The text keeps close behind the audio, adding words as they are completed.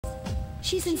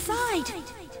She's inside!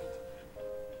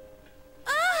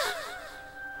 Ah!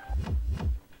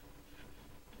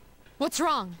 What's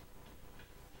wrong?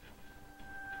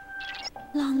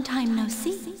 Long time no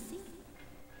see.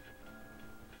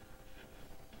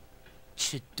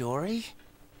 Chidori?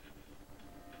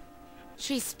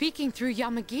 She's speaking through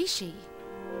Yamagishi.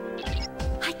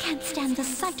 I can't stand the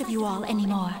sight of you all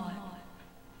anymore.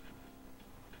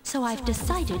 So I've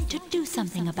decided to do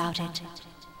something about it.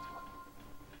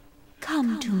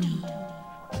 Come to me.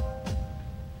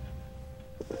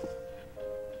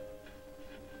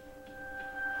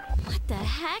 What the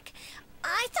heck?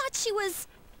 I thought she was...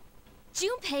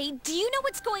 Junpei, do you know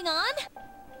what's going on?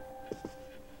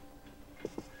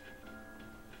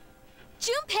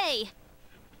 Junpei!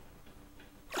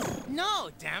 No,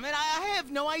 damn it, I have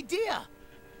no idea.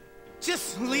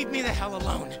 Just leave me the hell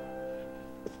alone.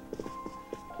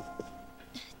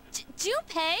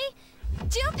 Junpei?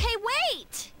 Junpei,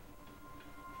 wait!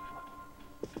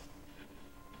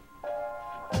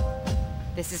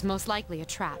 This is most likely a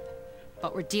trap,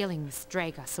 but we're dealing with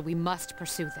Strega, so we must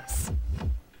pursue this.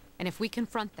 And if we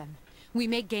confront them, we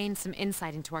may gain some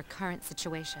insight into our current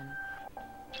situation.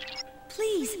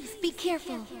 Please, be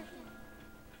careful.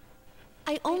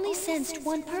 I only sensed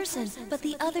one person, but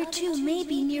the other two may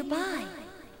be nearby.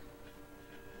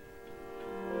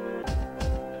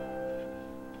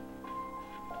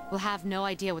 We'll have no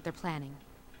idea what they're planning,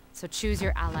 so choose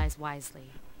your allies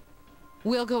wisely.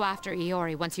 We'll go after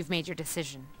Iori once you've made your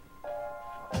decision.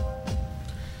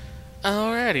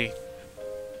 Alrighty.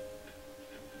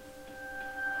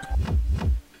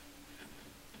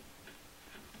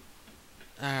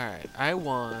 Alright, I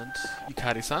want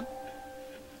Yukari-san.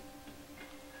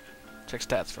 Check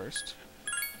stats first.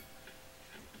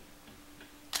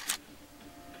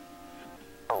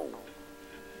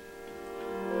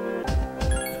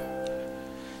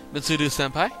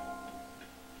 Mitsuru-senpai.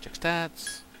 Check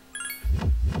stats.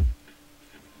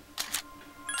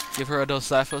 Give her a Dos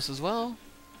Zyphos as well.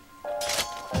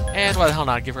 And why the hell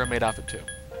not, give her a maid outfit too.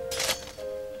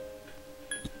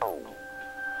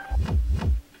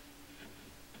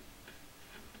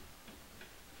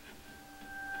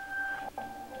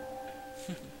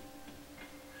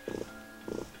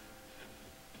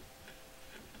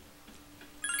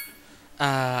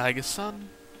 I guess son.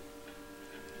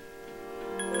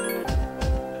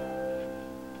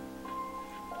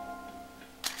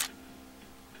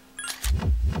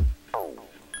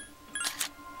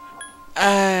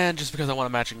 And just because I want a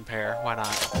matching pair, why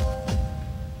not?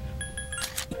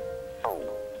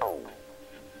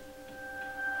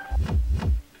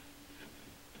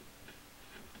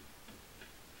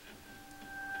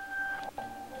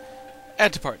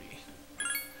 Add to party.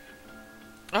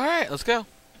 Alright, let's go.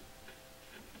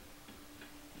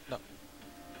 No.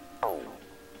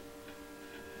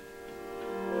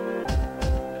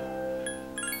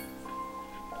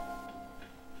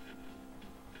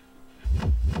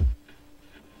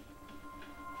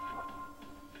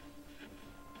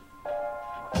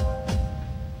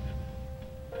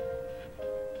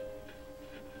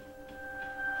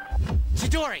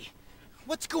 Chidori!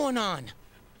 What's going on?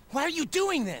 Why are you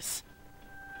doing this?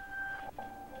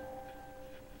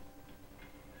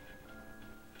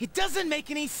 It doesn't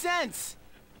make any sense!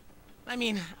 I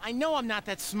mean, I know I'm not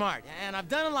that smart, and I've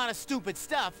done a lot of stupid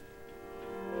stuff,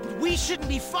 but we shouldn't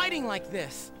be fighting like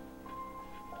this!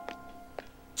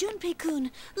 Junpei-kun,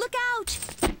 look out!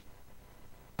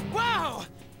 Wow!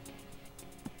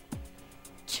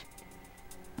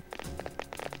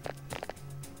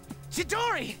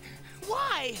 Chidori!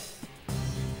 Why?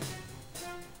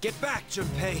 Get back,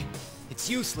 Junpei! It's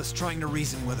useless trying to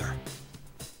reason with her.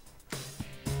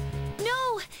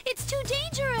 No! It's too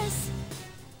dangerous!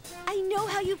 I know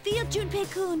how you feel,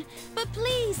 Junpei-kun, but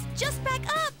please, just back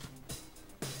up!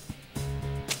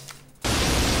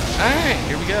 Alright,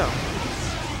 here we go.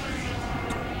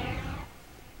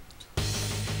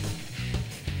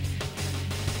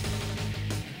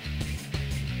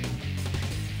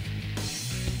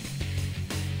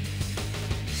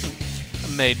 A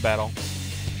maid battle.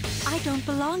 I don't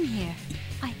belong here.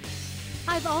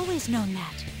 I've always known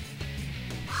that.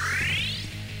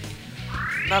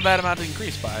 Not bad amount to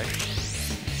increase by.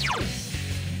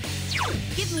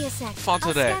 Give me a sec. Fonts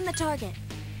I'll of day. scan the target.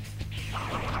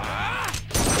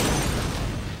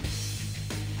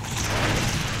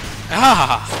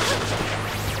 Ah!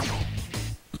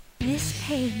 This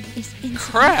pain is insignificant.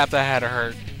 Crap, that had to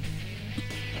hurt.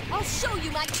 I'll show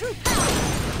you my true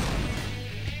power!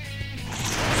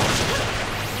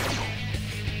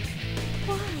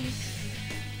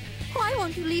 Why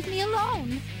won't you leave me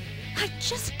alone? I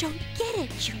just don't get it,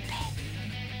 Junpei.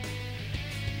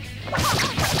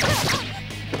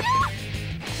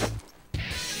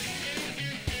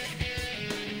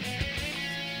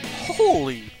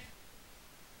 Holy!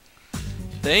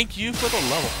 Thank you for the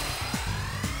level.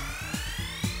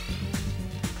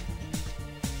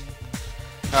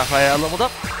 Have I leveled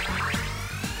up?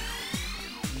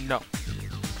 No.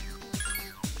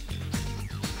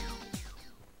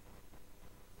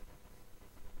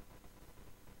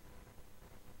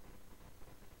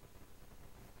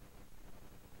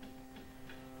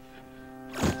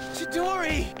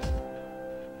 Chidori!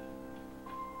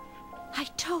 I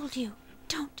told you,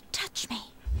 don't touch me.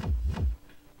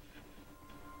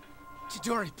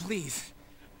 Chidori, please.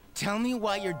 Tell me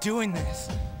why you're doing this.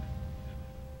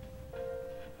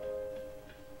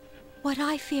 What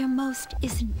I fear most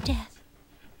isn't death.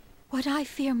 What I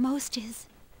fear most is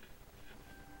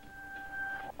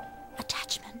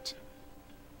attachment.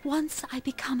 Once I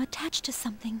become attached to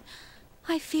something,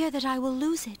 I fear that I will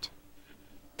lose it.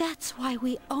 That's why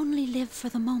we only live for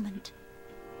the moment.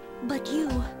 But you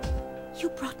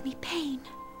brought me pain.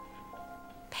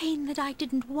 Pain that I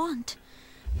didn't want.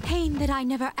 Pain that I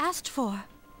never asked for.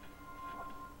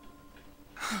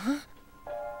 Huh?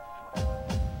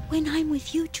 When I'm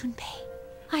with you, Junpei,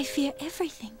 I fear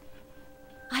everything.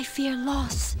 I fear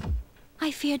loss.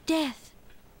 I fear death.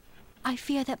 I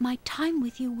fear that my time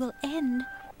with you will end.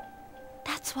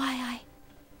 That's why I...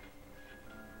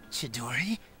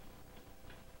 Chidori?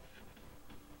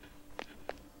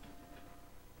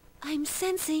 I'm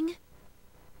sensing...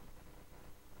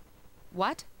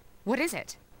 What? What is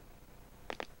it?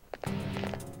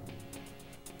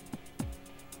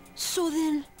 So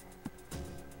then...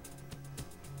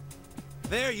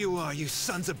 There you are, you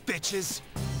sons of bitches!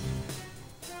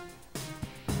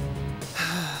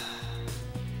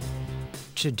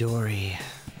 Chidori,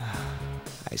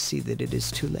 I see that it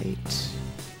is too late.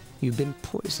 You've been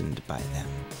poisoned by them.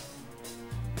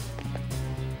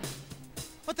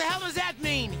 What the hell does that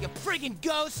mean, you friggin'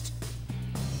 ghost?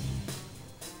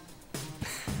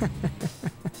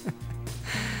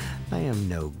 I am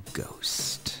no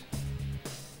ghost.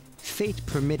 Fate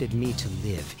permitted me to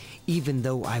live, even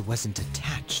though I wasn't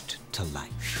attached to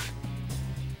life.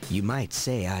 You might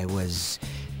say I was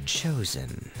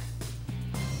chosen.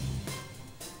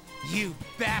 You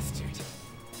bastard!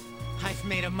 I've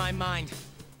made up my mind.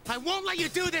 I won't let you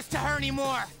do this to her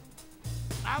anymore!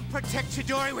 I'll protect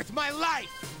Chidori with my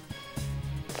life!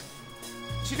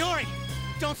 Chidori,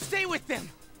 don't stay with them!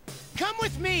 Come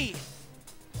with me!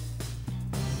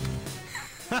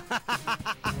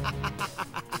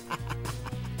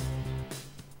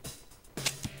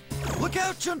 Look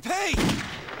out, Junpei!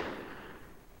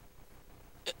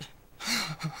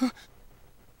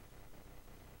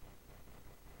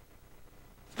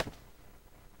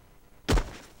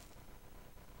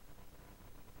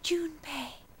 Junpei...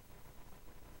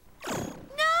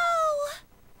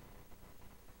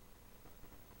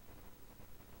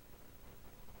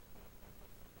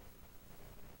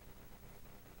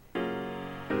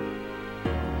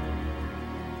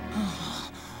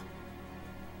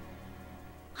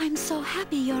 I'm so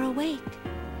happy you're awake.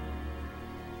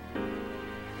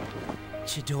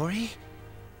 Chidori?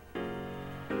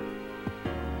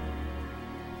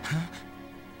 Huh?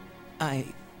 I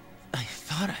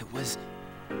thought I was...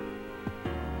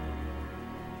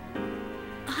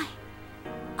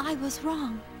 I was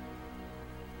wrong.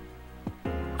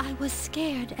 I was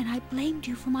scared and I blamed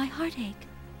you for my heartache.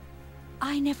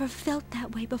 I never felt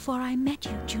that way before I met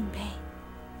you, Junpei.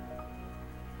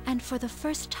 And for the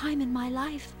first time in my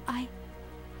life, I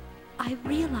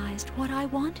realized what I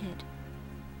wanted.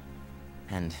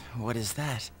 And what is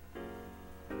that?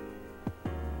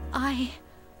 I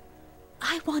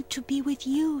want to be with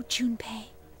you, Junpei.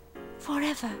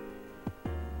 Forever.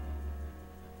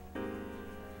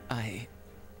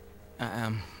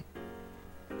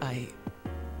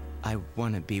 I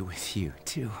want to be with you,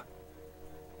 too.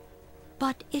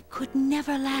 But it could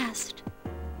never last.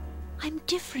 I'm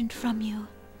different from you.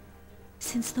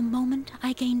 Since the moment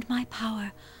I gained my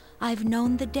power, I've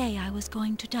known the day I was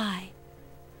going to die.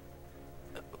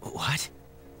 What?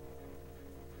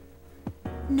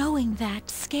 Knowing that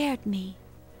scared me,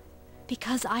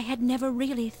 because I had never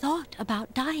really thought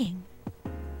about dying.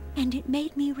 And it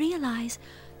made me realize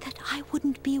that I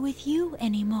wouldn't be with you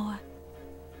anymore.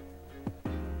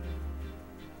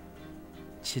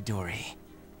 Chidori.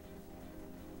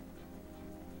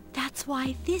 That's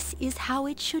why this is how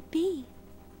it should be.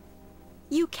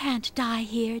 You can't die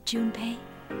here, Junpei.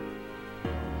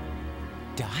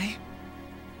 Die?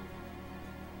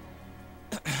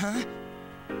 Huh?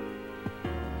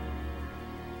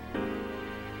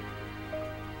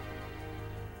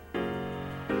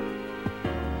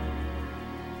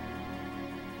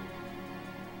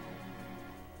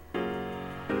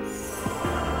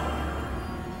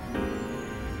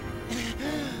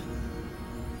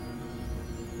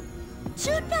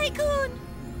 Junpei-kun!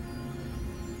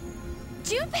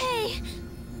 Junpei!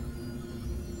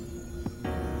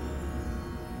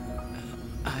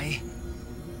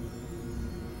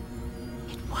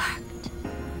 It worked.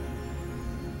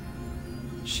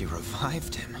 She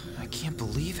revived him. I can't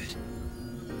believe it.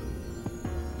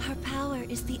 Her power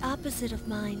is the opposite of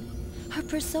mine. Her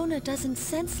persona doesn't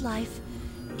sense life,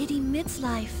 it emits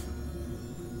life.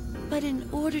 But in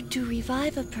order to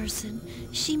revive a person,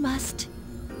 she must...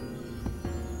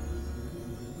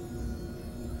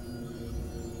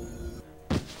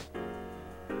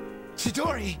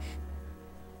 Chidori!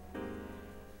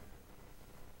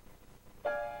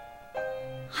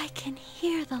 I can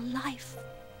hear the life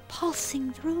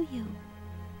pulsing through you.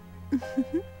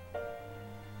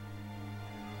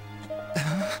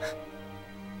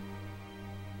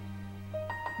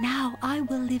 Now I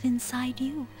will live inside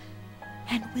you,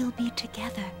 and we'll be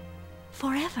together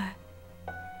forever.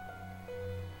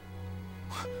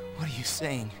 What are you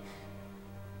saying?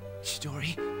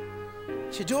 Chidori?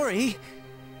 Chidori?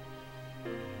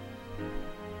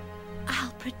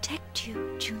 I'll protect you,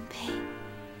 Junpei.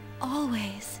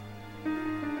 Always.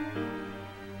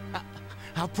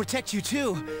 I'll protect you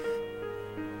too.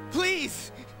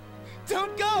 Please!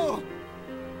 Don't go!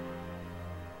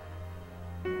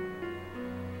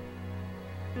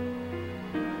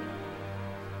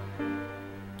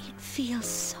 It feels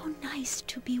so nice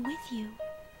to be with you.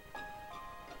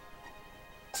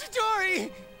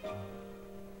 Chidori!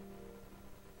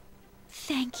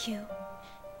 Thank you,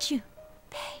 Junpei.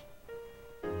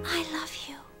 I love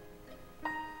you.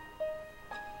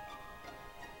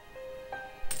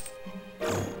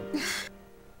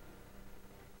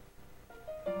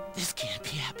 This can't be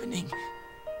happening.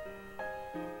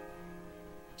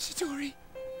 Chidori!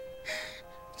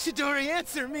 Chidori,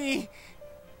 answer me!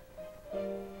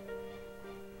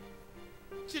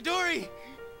 Chidori!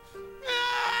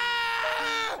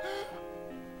 Ah!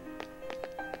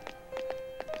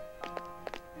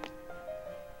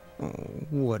 Oh,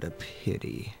 what a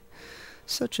pity.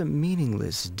 Such a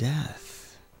meaningless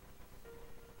death.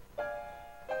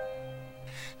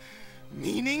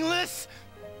 Meaningless?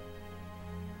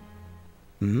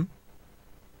 Hmm?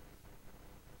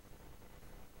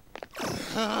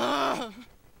 Ah!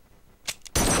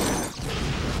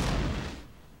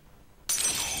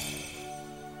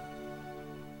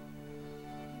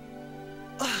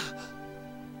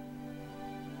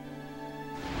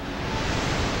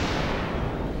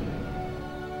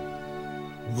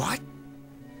 What?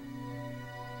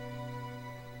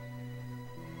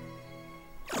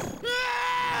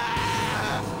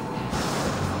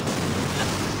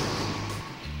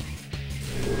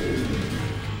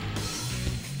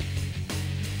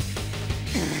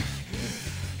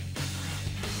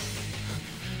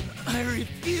 I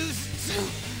refuse to...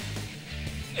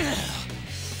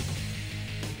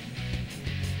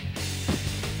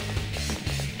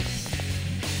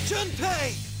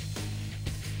 Junpei!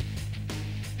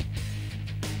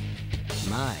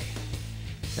 My,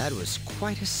 that was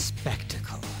quite a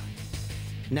spectacle.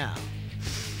 Now,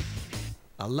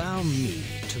 allow me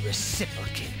to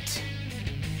reciprocate.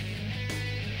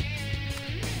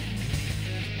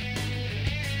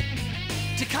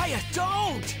 Takaya,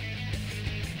 don't!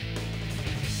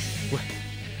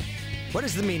 What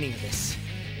is the meaning of this?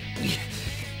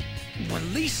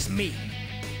 Release me!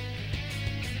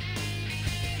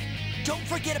 Don't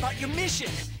forget about your mission!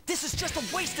 This is just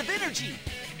a waste of energy!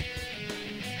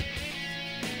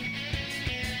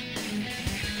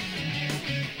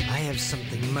 I have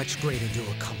something much greater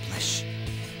to accomplish.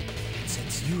 And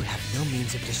since you have no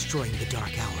means of destroying the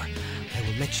Dark Hour, I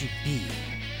will let you be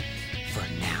for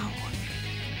now.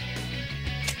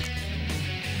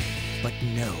 But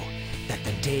know that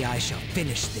the day I shall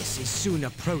finish this is soon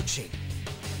approaching.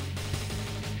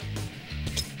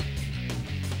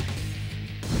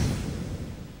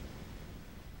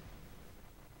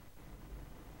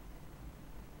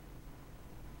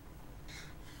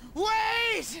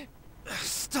 Wait!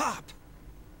 Stop!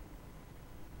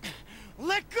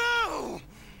 Let go!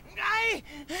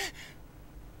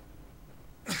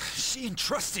 She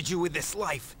entrusted you with this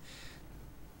life.